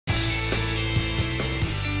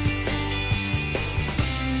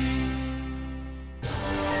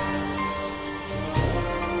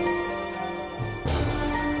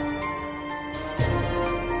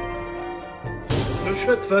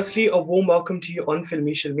Nushrratt, firstly, a warm welcome to you on Filme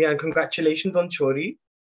Shilmy and congratulations on Chhorii.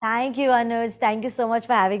 Thank you, Anuj. Thank you so much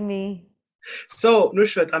for having me. So,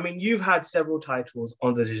 Nushrratt, I mean, you've had several titles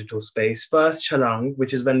on the digital space. First, Chalang,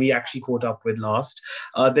 which is when we actually caught up with last.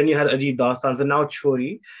 Then you had Ajib Dastans and now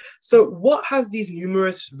Chhorii. So, what has these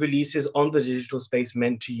numerous releases on the digital space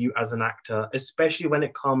meant to you as an actor, especially when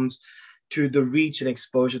it comes to the reach and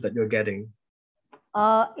exposure that you're getting?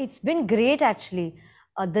 It's been great, actually.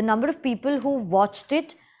 The number of people who watched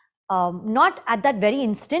it, not at that very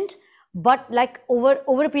instant, but like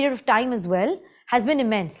over a period of time as well, has been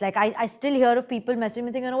immense. Like I still hear of people messaging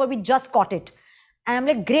me saying, you know what, we just caught it. And I'm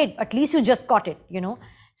like, great, at least you just caught it, you know.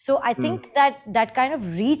 So I think that kind of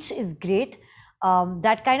reach is great.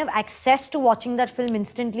 That kind of access to watching that film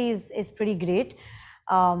instantly is pretty great.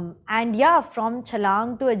 And yeah, from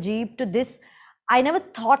Chalang to Ajib to this, I never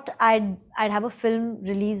thought I'd have a film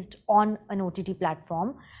released on an OTT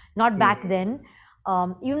platform. Not back then.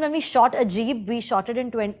 Even when we shot Ajib, we shot it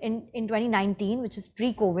in 2019, which is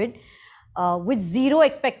pre-COVID, with zero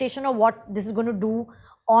expectation of what this is going to do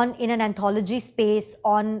in an anthology space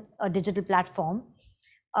on a digital platform.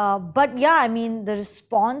 But yeah, I mean, the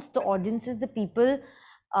response, the audiences, the people,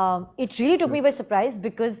 it really took me by surprise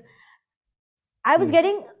because I was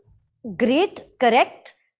getting great,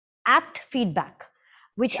 correct, apt feedback,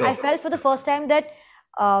 which I felt for the first time that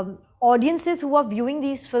audiences who are viewing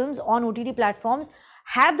these films on OTT platforms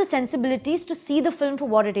have the sensibilities to see the film for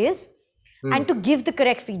what it is and to give the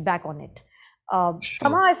correct feedback on it.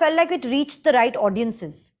 Somehow I felt like it reached the right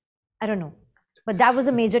audiences. I don't know, but that was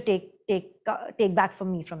a major take back for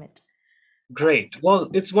me from it. Great. Well,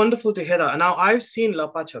 it's wonderful to hear that. And now I've seen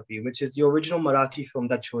Lapachhapi, which is the original Marathi film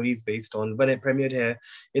that Chhorii is based on, when it premiered here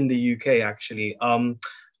in the UK, actually.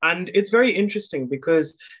 And it's very interesting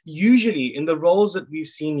because usually in the roles that we've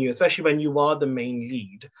seen you, especially when you are the main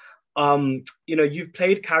lead, you've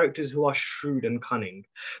played characters who are shrewd and cunning.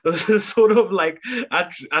 Those are sort of like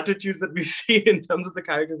attitudes that we see in terms of the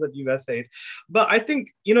characters that you've essayed. But I think,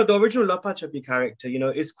 the original Lapachhapi character,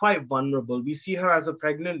 is quite vulnerable. We see her as a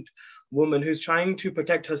pregnant woman who's trying to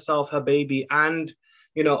protect herself, her baby, and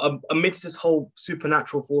amidst this whole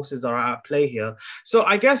supernatural forces that are at play here. So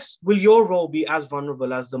I guess, will your role be as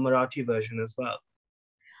vulnerable as the Marathi version as well?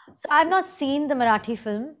 So I've not seen the Marathi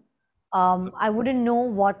film. I wouldn't know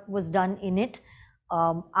what was done in it.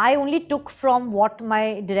 I only took from what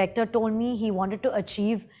my director told me he wanted to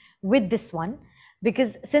achieve with this one,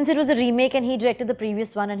 because since it was a remake and he directed the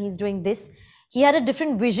previous one and he's doing this, he had a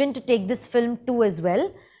different vision to take this film to as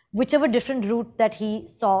well, whichever different route that he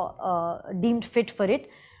saw deemed fit for it.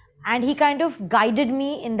 And he kind of guided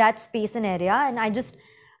me in that space and area. And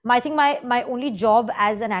I think my only job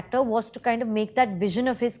as an actor was to kind of make that vision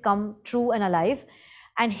of his come true and alive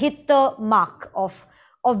and hit the mark of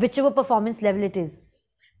whichever performance level it is.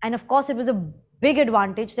 And of course, it was a big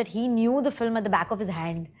advantage that he knew the film at the back of his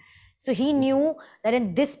hand. So he knew that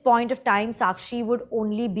in this point of time, Sakshi would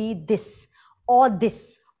only be this or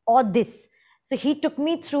this or this. So he took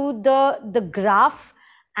me through the graph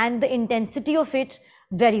and the intensity of it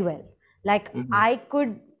very well. Like I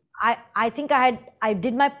think I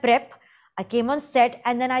did my prep, I came on set,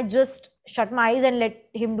 and then I just shut my eyes and let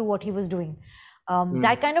him do what he was doing.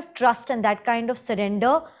 That kind of trust and that kind of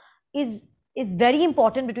surrender is very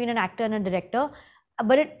important between an actor and a director,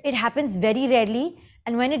 but it happens very rarely.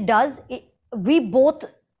 And when it does, we both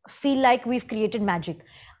feel like we've created magic.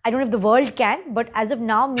 I don't know if the world can, but as of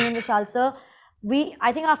now, me and Vishal sir,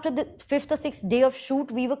 I think after the 5th or 6th day of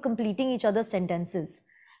shoot, we were completing each other's sentences,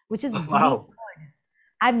 which is very odd.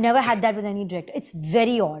 I've never had that with any director. It's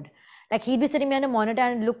very odd. Like he'd be sitting behind a monitor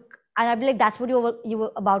and look, and I'd be like, "That's what you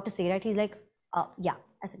were about to say, right?" He's like, yeah,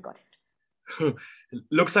 I said, got it.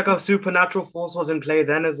 Looks like a supernatural force was in play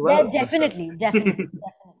then as well. Yeah, definitely.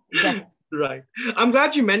 Right. I'm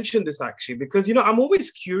glad you mentioned this actually, because I'm always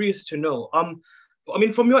curious to know. I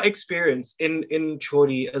mean, from your experience in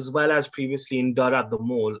Chhorii as well as previously in Dar at the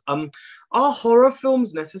Mall, are horror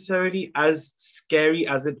films necessarily as scary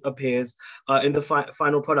as it appears in the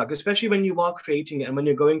final product, especially when you are creating it and when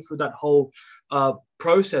you're going through that whole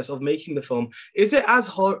process of making the film? Is it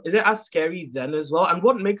as scary then as well? And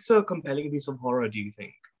what makes a compelling piece of horror, do you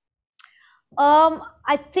think?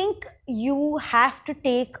 I think you have to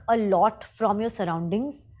take a lot from your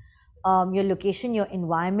surroundings, your location, your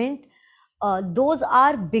environment. Those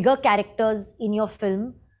are bigger characters in your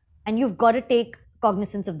film, and you've got to take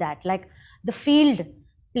cognizance of that. Like the field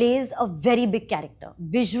plays a very big character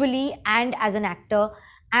visually and as an actor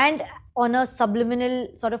and on a subliminal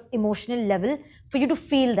sort of emotional level for you to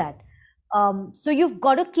feel that. So you've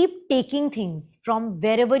got to keep taking things from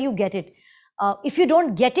wherever you get it. If you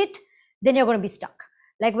don't get it, then you're going to be stuck.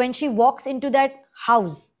 Like when she walks into that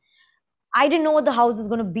house, I didn't know what the house is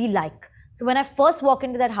going to be like. So when I first walk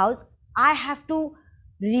into that house, I have to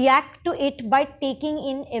react to it by taking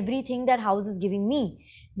in everything that house is giving me.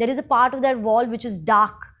 There is a part of that wall which is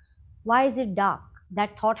dark. Why is it dark?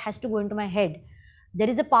 That thought has to go into my head. There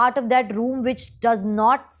is a part of that room which does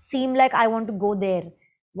not seem like I want to go there.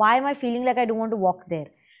 Why am I feeling like I don't want to walk there?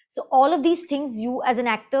 So all of these things you as an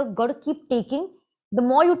actor got to keep taking. The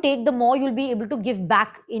more you take, the more you'll be able to give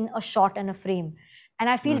back in a shot and a frame. And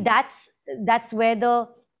I feel that's where the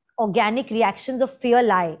organic reactions of fear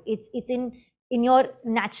lie. It's in your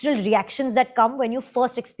natural reactions that come when you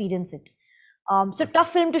first experience it. So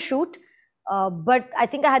tough film to shoot, but I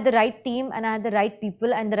think I had the right team and I had the right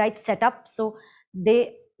people and the right setup. So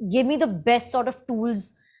they gave me the best sort of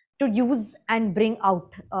tools to use and bring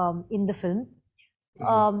out in the film.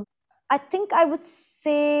 I think I would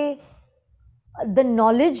say the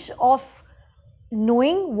knowledge of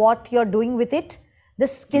knowing what you're doing with it, the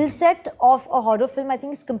skill set of a horror film, I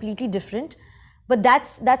think is completely different. But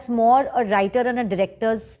that's more a writer and a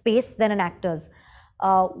director's space than an actor's.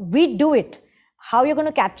 We do it. How you're going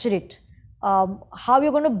to capture it, how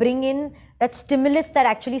you're going to bring in that stimulus that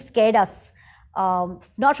actually scared us,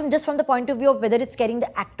 not from the point of view of whether it's scaring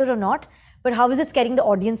the actor or not, but how is it scaring the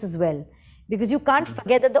audience as well? Because you can't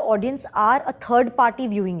forget that the audience are a third party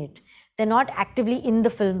viewing it. They're not actively in the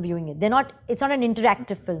film viewing it. It's not an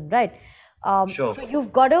interactive film, right? Sure. So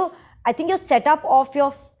you've got to, I think your setup of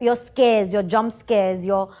your scares, your jump scares,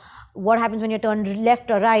 your what happens when you turn left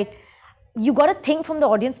or right, you got to think from the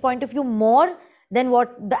audience point of view more than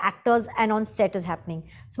what the actors and on set is happening.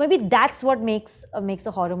 So maybe that's what makes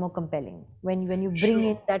a horror more compelling when you bring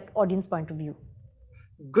in that audience point of view.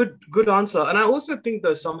 Good answer. And I also think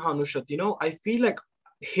that somehow, Nushrratt, I feel like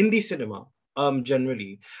Hindi cinema,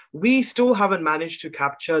 generally, we still haven't managed to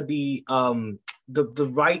capture the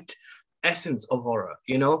right essence of horror.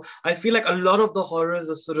 I feel like a lot of the horrors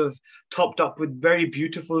are sort of topped up with very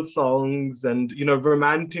beautiful songs and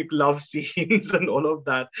romantic love scenes and all of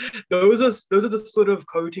that. Those are the sort of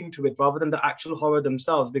coating to it rather than the actual horror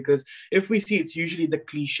themselves, because if we see, it's usually the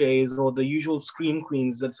cliches or the usual scream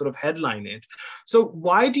queens that sort of headline it. So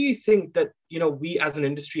why do you think that we as an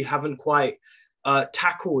industry haven't quite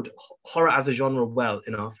tackled horror as a genre well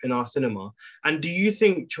enough in our cinema? And do you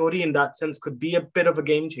think Chhorii in that sense could be a bit of a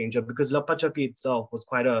game changer? Because Lapachhapi itself was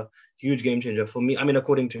quite a huge game changer for me. I mean,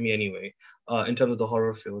 according to me anyway, in terms of the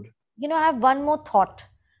horror field. I have one more thought,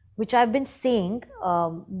 which I've been saying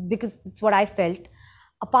because it's what I felt.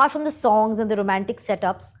 Apart from the songs and the romantic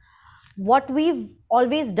setups, what we've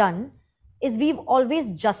always done is we've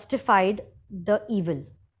always justified the evil.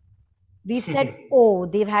 We've said, oh,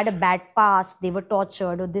 they've had a bad past, they were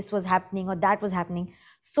tortured, or this was happening, or that was happening.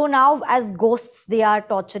 So now, as ghosts, they are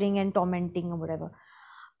torturing and tormenting, or whatever.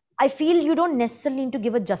 I feel you don't necessarily need to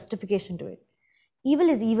give a justification to it.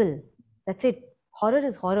 Evil is evil. That's it. Horror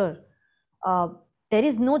is horror. There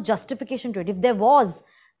is no justification to it. If there was,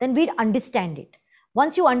 then we'd understand it.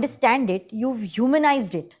 Once you understand it, you've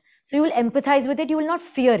humanized it. So you will empathize with it, you will not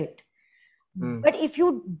fear it. But if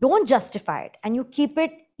you don't justify it and you keep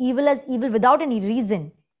it evil as evil without any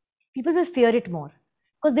reason, people will fear it more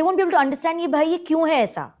because they won't be able to understand, ye kyun hai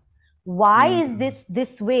aisa? Why is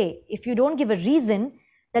this way? If you don't give a reason,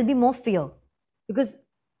 there'll be more fear, because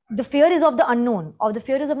the fear is of the unknown, or the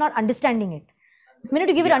fear is of not understanding it. The minute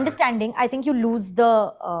you give it understanding, I think you lose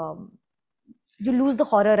the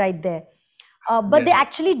horror right there. But they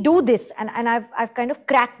actually do this, and I've kind of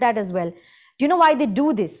cracked that as well. Do you know why they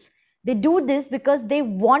do this? They do this because they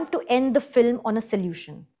want to end the film on a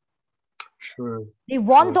solution. Sure. They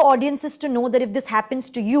want the audiences to know that if this happens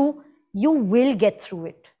to you, you will get through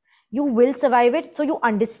it. You will survive it. So you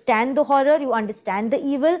understand the horror, you understand the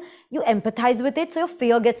evil, you empathize with it, so your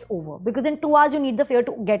fear gets over. Because in 2 hours, you need the fear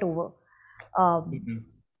to get over.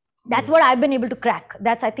 That's what I've been able to crack.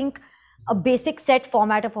 That's, I think, a basic set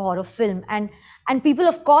format of a horror film. And people,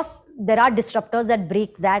 of course, there are disruptors that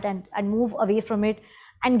break that and move away from it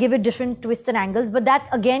and give it different twists and angles. But that,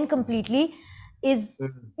 again, completely is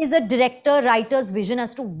a director, writer's vision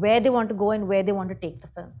as to where they want to go and where they want to take the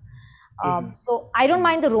film. So I don't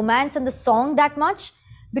mind the romance and the song that much,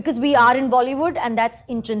 because we are in Bollywood and that's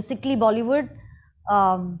intrinsically Bollywood.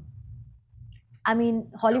 I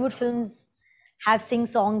mean, Hollywood films have sing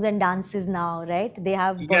songs and dances now, right? They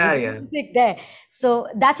have music there. So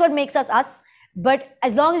that's what makes us us. But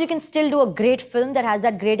as long as you can still do a great film that has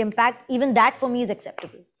that great impact, even that for me is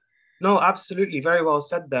acceptable. No, absolutely. Very well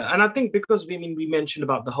said there. And I think because we mentioned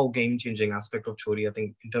about the whole game-changing aspect of Chhorii, I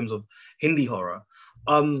think in terms of Hindi horror,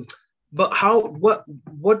 But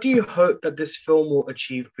what do you hope that this film will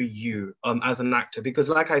achieve for you as an actor? Because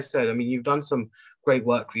like I said, I mean, you've done some great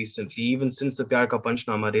work recently, even since the Pyar Ka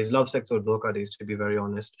Panchnama days, Love, Sex or Dhokha days, to be very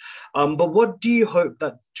honest. But what do you hope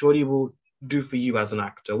that Chhorii will do for you as an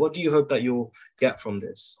actor? What do you hope that you'll get from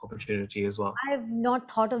this opportunity as well? I've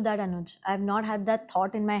not thought of that, Anuj. I've not had that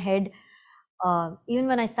thought in my head, even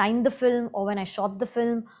when I signed the film, or when I shot the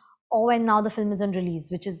film, or when now the film is on release,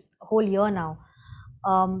 which is a whole year now.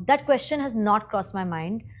 That question has not crossed my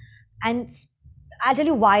mind, and I'll tell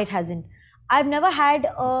you why it hasn't. I've never had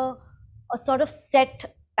a sort of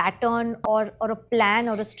set pattern, or a plan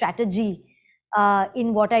or a strategy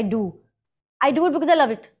in what I do. I do it because I love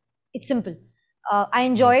it. It's simple. I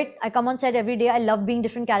enjoy it. I come on set every day. I love being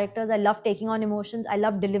different characters. I love taking on emotions. I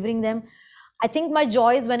love delivering them. I think my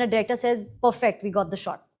joy is when a director says, "Perfect, we got the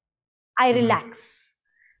shot." I relax.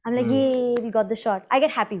 I'm like, "Yay, we got the shot." I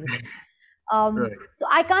get happy with it. Right. So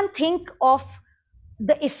I can't think of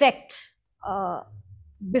the effect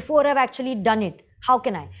before I've actually done it. How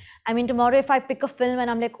can I? I mean, tomorrow if I pick a film and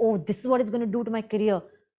I'm like, "Oh, this is what it's going to do to my career,"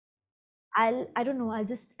 I don't know. I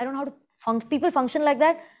don't know how to people function like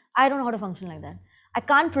that. I don't know how to function like that. I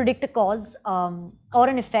can't predict a cause or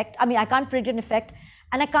an effect. I mean, I can't predict an effect,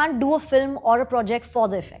 and I can't do a film or a project for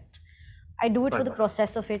the effect. I do it for the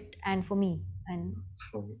process of it and for me and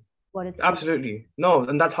what it's. Absolutely. No,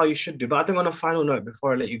 and that's how you should do. But I think on a final note,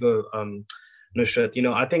 before I let you go, Nushrratt,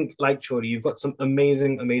 I think like Chhorii, you've got some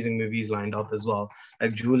amazing, amazing movies lined up as well,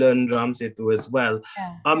 like Jhula and Ram Setu as well.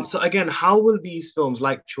 Yeah. So again, how will these films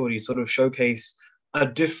like Chhorii sort of showcase a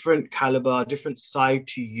different caliber, a different side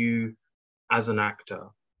to you as an actor,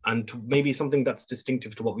 and maybe something that's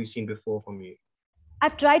distinctive to what we've seen before from you?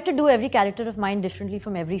 I've tried to do every character of mine differently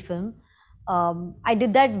from every film. I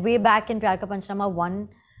did that way back in Pyar Ka Panchnama 1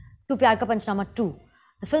 to Pyar Ka Panchnama 2.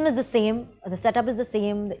 The film is the same, the setup is the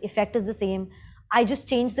same, the effect is the same. I just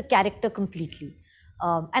changed the character completely.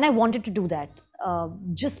 And I wanted to do that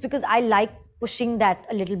just because I like pushing that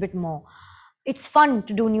a little bit more. It's fun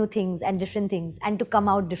to do new things and different things and to come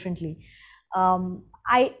out differently.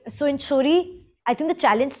 So in Chhorii, I think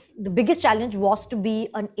the biggest challenge was to be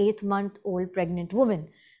an 8-month-old pregnant woman,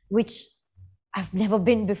 which I've never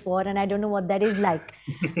been before, and I don't know what that is like.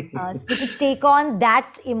 So to take on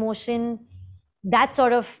that emotion, that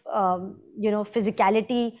sort of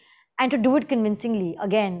physicality, and to do it convincingly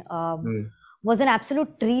again was an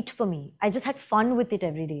absolute treat for me. I just had fun with it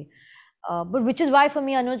every day. But which is why for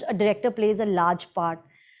me, Anuj, a director plays a large part,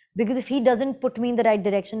 because if he doesn't put me in the right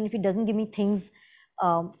direction, if he doesn't give me things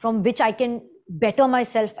from which I can better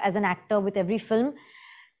myself as an actor with every film,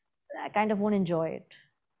 I kind of won't enjoy it.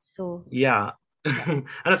 So yeah. And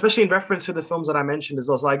especially in reference to the films that I mentioned as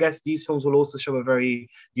well. So I guess these films will also show a very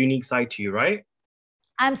unique side to you, right?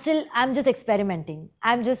 I'm just experimenting.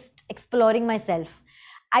 I'm just exploring myself.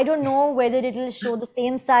 I don't know whether it'll show the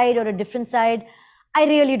same side or a different side. I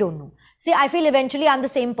really don't know. See, I feel eventually I'm the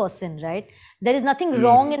same person, right? There is nothing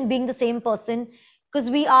wrong in being the same person, because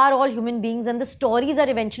we are all human beings and the stories are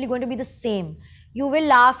eventually going to be the same. You will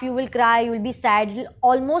laugh, you will cry, you will be sad. It'll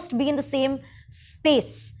almost be in the same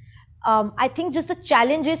space. I think just the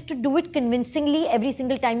challenge is to do it convincingly every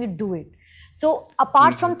single time you do it. So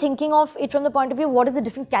apart from thinking of it from the point of view, what is the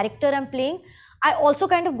different character I'm playing, I also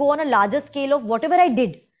kind of go on a larger scale of whatever I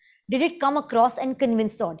did it come across and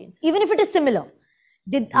convince the audience? Even if it is similar,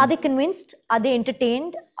 are they convinced? Are they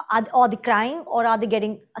entertained? Are they crying? Or are they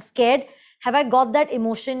getting scared? Have I got that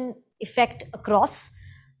emotion effect across?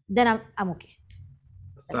 Then I'm okay.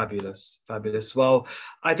 Fabulous, fabulous. Well,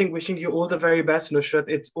 I think wishing you all the very best, Nushrratt.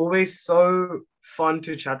 It's always so fun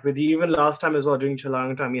to chat with you. Even last time as well, during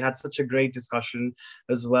Chalang time, we had such a great discussion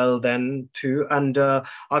as well then too. And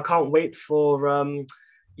I can't wait for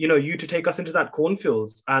you to take us into that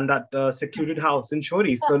cornfields and that secluded house in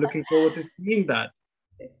Chhorii. So looking forward to seeing that.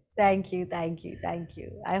 Thank you, thank you, thank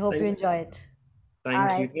you. I hope you enjoy it.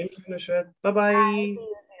 Thank you, Nushrratt. Bye bye.